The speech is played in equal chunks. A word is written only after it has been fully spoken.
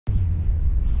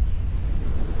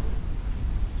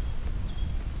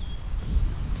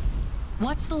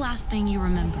What's the last thing you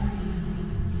remember?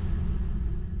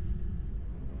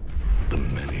 The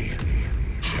many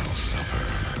shall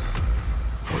suffer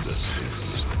for the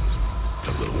sins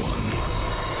of the one.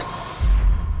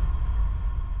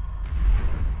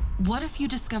 What if you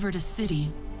discovered a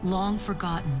city long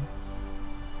forgotten?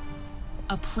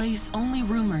 A place only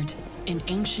rumored in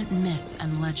ancient myth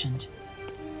and legend.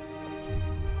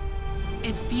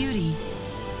 Its beauty,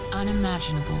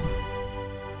 unimaginable.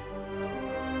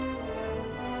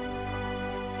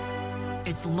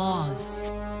 Its laws,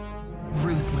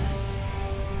 ruthless.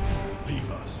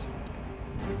 Leave us.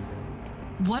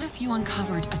 What if you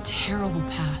uncovered a terrible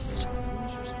past?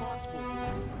 Who's responsible for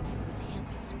this? It was him,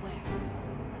 I swear.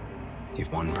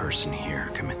 If one person here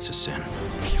commits a sin,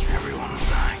 everyone will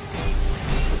die.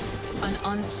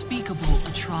 An unspeakable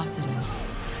atrocity.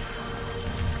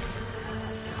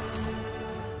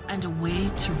 And a way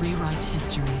to rewrite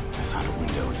history. I found a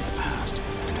window into the past,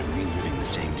 and I'm reliving the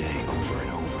same day over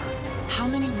and over. How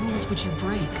many rules would you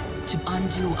break to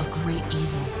undo a great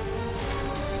evil?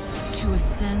 To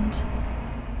ascend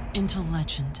into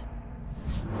legend.